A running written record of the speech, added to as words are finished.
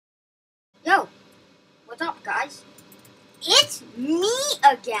Yo, what's up, guys? It's me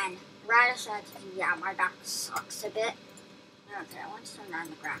again. Radish, yeah, my back sucks a bit. Okay, I want to turn on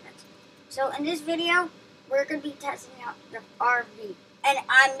the graphics. So in this video, we're going to be testing out the RV. And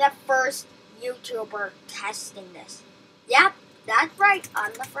I'm the first YouTuber testing this. Yep, that's right.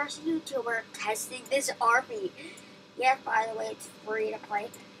 I'm the first YouTuber testing this RV. Yeah, by the way, it's free to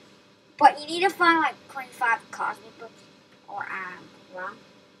play. But you need to find like 25 cosmic books or wrong.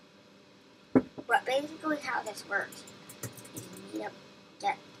 But basically how this works is you need to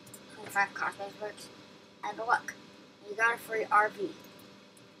get 25 cosmic books and look, you got a free RV.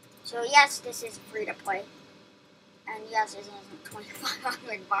 So yes, this is free to play. And yes, this isn't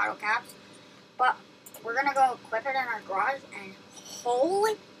 2,500 bottle caps. But we're gonna go equip it in our garage and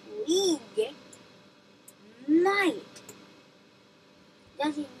holy night.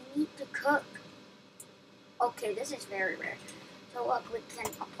 Doesn't need to cook. Okay, this is very rare. So look, we can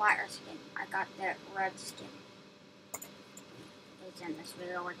apply our skin. I got the red skin. It's in this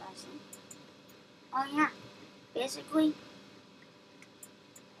video we're testing. Oh yeah, basically,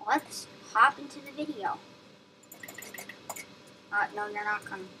 let's hop into the video. No, you're not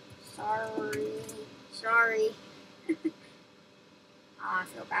coming. Sorry. I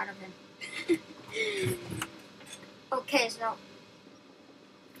feel bad of him. Okay, so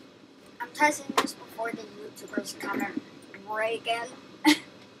I'm testing this before the YouTubers come in. Reagan.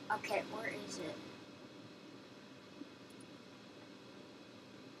 Okay, where is it?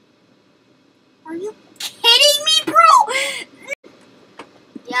 Are you kidding me, bro?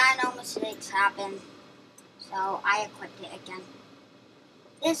 Yeah, I know mistakes happen. So I equipped it again.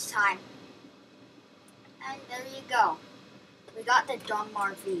 This time. And there you go. We got the dumb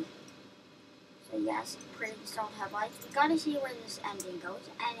RV. So yes, pre-installed headlights. We gotta see where this engine goes.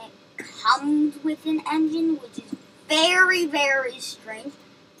 And it comes with an engine, which is very, very strange.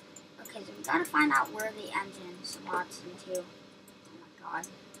 Okay, so we gotta find out where the engine slots into. Oh my god.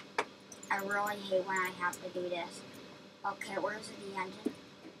 I really hate when I have to do this. Okay, where's the engine? Okay,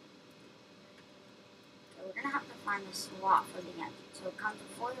 we're gonna have to find the slot for the engine. So it comes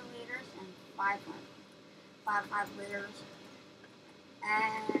with 40 liters and 5 liters.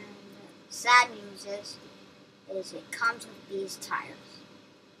 And sad news is it comes with these tires.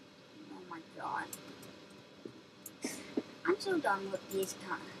 Oh my god. I'm so done with these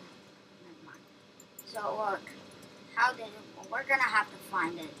tires. Never mind. So look, we're gonna have to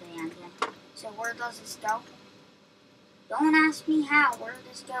find it, the engine. So where does this go? Don't ask me how, where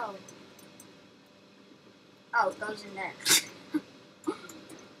does this go? Oh, it goes in there.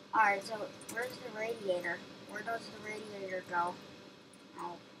 Alright, so where's the radiator? Where does the radiator go?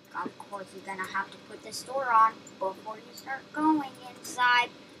 Oh, of course you're gonna have to put this door on before you start going inside.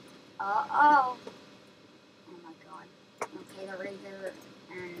 Uh-oh. Oh my god. Okay, the radiator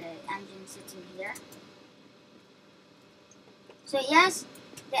and the engine sits in here. So yes,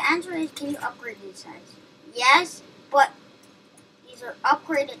 the answer is, can you upgrade these tires? Yes, but these are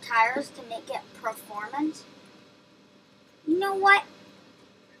upgraded tires to make it performance. You know what?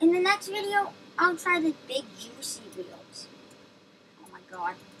 In the next video, I'll try the big juicy wheels. Oh my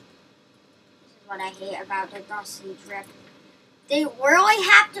god. This is what I hate about the Dusty Drip. They really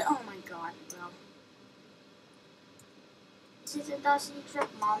have to, oh my god, bro. This is a Dusty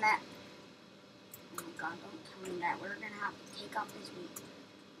Drip moment. Oh my god, don't tell me that. We're gonna have to take off this week.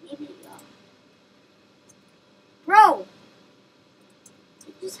 Maybe, bro!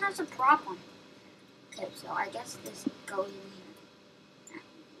 It just has a problem. Okay, so I guess this goes in here.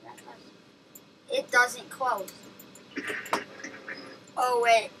 It doesn't close. Oh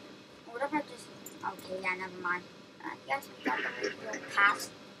wait. What if I just... Okay, yeah, never mind. I guess we got the radio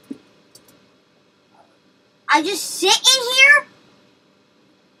past. I just sit in here?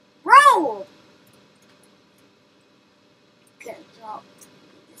 Bro! Okay, so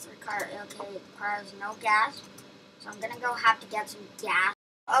this requires no gas. So I'm gonna go have to get some gas.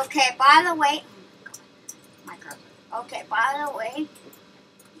 Okay, by the way, my cursor. Okay, by the way,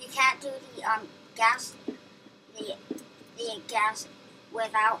 you can't do the gas, the gas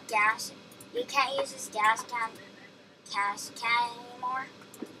without gas. You can't use this gas can anymore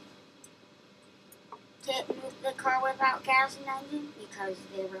to move the car without gas and engine because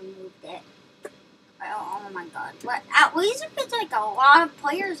they removed it. Oh my god! But at least if it's like a lot of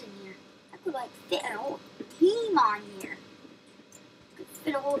players in here, I could like fit a whole team on here. Could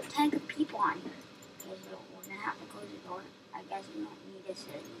fit a whole tank of people on here. Okay, so we're gonna have to close the door. I guess you don't need to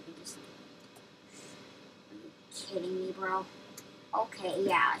sit. You can just. Are you kidding me, bro? Okay,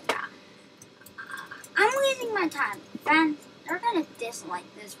 yeah. I'm wasting my time. Fans, they're gonna dislike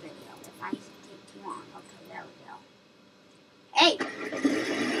this video if I take too long. Okay, there we go. Hey!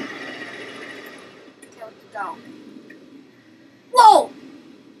 go. Whoa!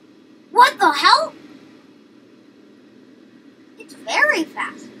 What the hell? It's very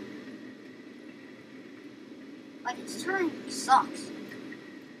fast. Like its turning sucks.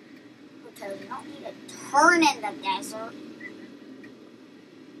 Because you don't need to turn in the desert.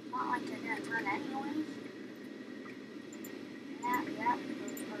 It's not like you're gonna turn anyways. Yeah,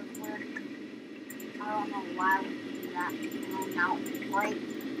 those work. I don't know why we do that. No, right?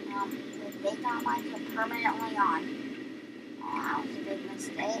 The daytime lights are permanently on. Oh, that was a big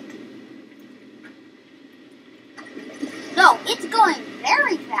mistake. No, it's going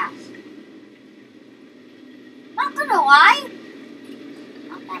very fast. Not gonna lie,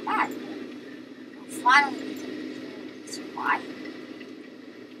 not that bad. Finally, we can survive.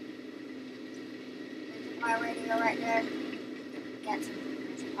 Resupply radio right there. Get some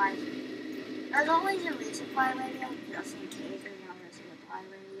resupplies. There's always a resupply radio, just in case there's no resupply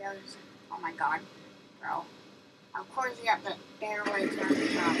radios. Oh my god, bro. Of course you have to barely turn the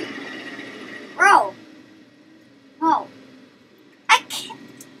top. Bro! No. I can't.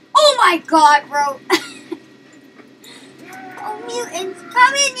 Oh my god, bro. Oh, mutants,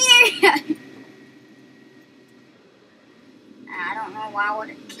 come in here! I don't know why I would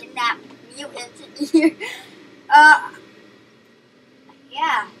have kidnapped mutants in here.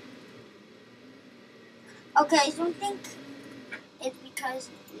 Yeah. Okay, so I think it's because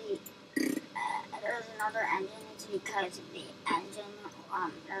there's another engine. It's because the engine,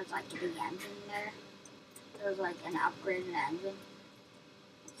 there's like the engine there. There's like an upgraded engine.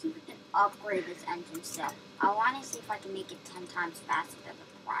 Let's see if we can upgrade this engine still. I want to see if I can make it 10 times faster than the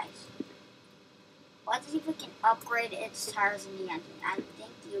price. Let's see if we can upgrade its tires in the engine. I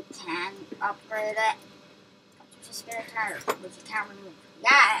think you can upgrade it. There's a spare tire, which you can't remove.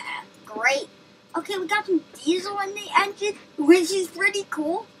 Yeah, great. Okay, we got some diesel in the engine, which is pretty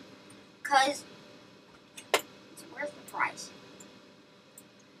cool. Because, where's the price?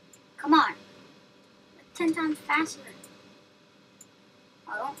 Come on. 10 times faster.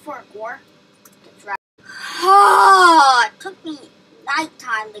 I don't for a war. It took me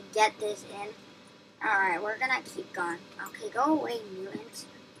nighttime to get this in. Alright, we're gonna keep going. Okay, go away, mutants.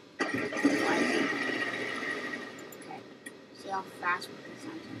 Okay. See how fast we can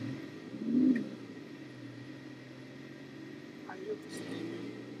send it. Are you kidding me?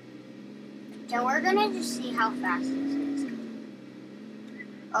 So we're gonna just see how fast this is.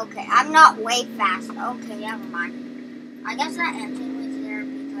 Okay, I'm not way fast. Okay, never mind. I guess that engine was there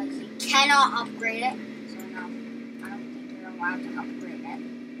because you cannot upgrade it. So no, I don't think you're allowed to upgrade it.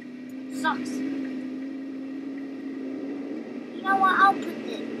 It sucks. You know what? I'll put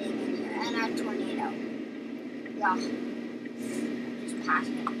this thing in here and a tornado. Yeah. Just pass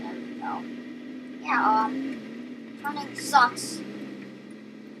it. There we go. Yeah, turning sucks.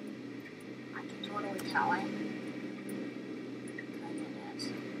 I can totally tell it.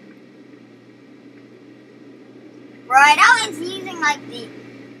 Right, I was using like the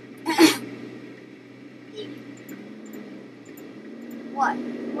what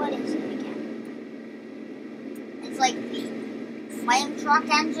is it again? It's like the flame truck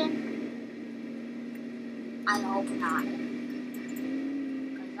engine. I hope not,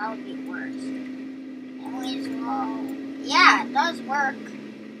 because that would be worse. Anyways, well, yeah, it does work.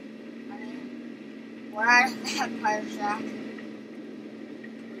 I mean, we're at a vampire shack,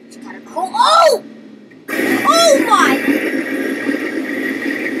 which is kind of cool. Oh! Oh my!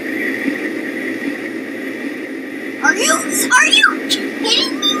 Are you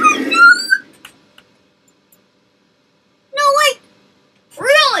kidding me right now? No way!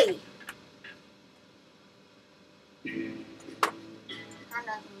 Really? Turn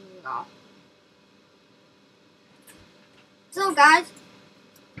that music off. So guys,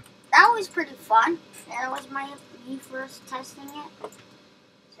 that was pretty fun. That was me first testing it.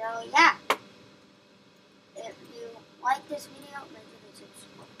 So yeah. If you like this video, make sure to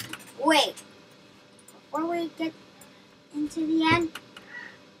subscribe. Wait, before we get into the end,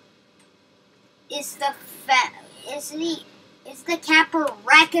 is the capper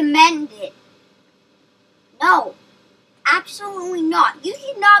recommended? No, absolutely not. You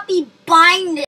should not be buying this.